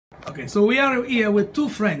Okay, so we are here with two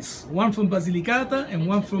friends, one from Basilicata and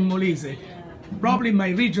one from Molise. Probably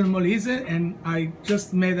my region, Molise, and I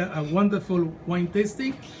just made a wonderful wine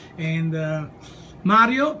tasting. And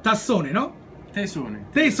Mario Tassone, no?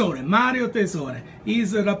 Tesone. Mario Tesone.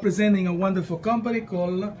 He's representing a wonderful company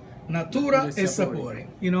called Natura e Sapori.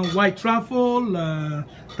 You know, white truffle,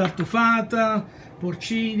 tartufata,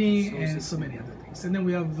 porcini, and so many other things. And then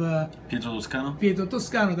we have Pietro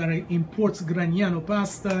Toscano that imports Gragnano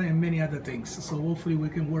pasta and many other things. So hopefully we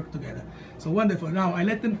can work together. So wonderful. Now I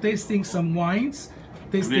let them tasting some wines.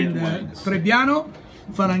 Tasting the Trebbiano,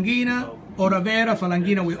 Falanghina, Oravera,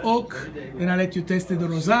 Falanghina with oak. Then I let you taste the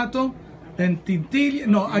Rosato. Then Tintiglia.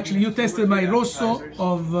 No, actually you tasted my Rosso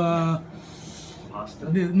of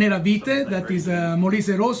the Neravite, that is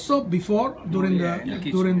Molise Rosso before during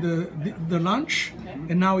the lunch,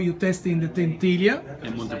 and now you testing the Tintiglia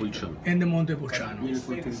and the Montepulciano.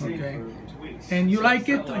 Okay, and you like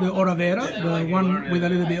it, the Oravera, the one with a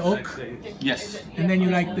little bit oak. Yes. And then you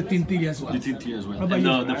like the Tintiglia as well. The Tintiglia as well. And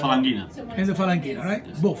the Falanghina. And the Falanghina,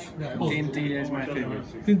 right? Both. Yeah, both. Tintiglia is my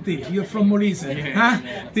favorite. Tintiglia, you're from Molise, huh?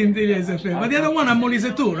 Tintiglia is a favorite. But the other one, I'm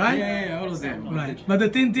Molise too, right? Yeah, all of them. Right. But the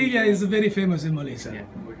Tintiglia is very famous in Molise. Yeah.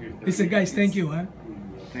 Listen, guys, thank you, huh?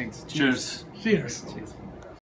 Thanks. Cheers. Cheers.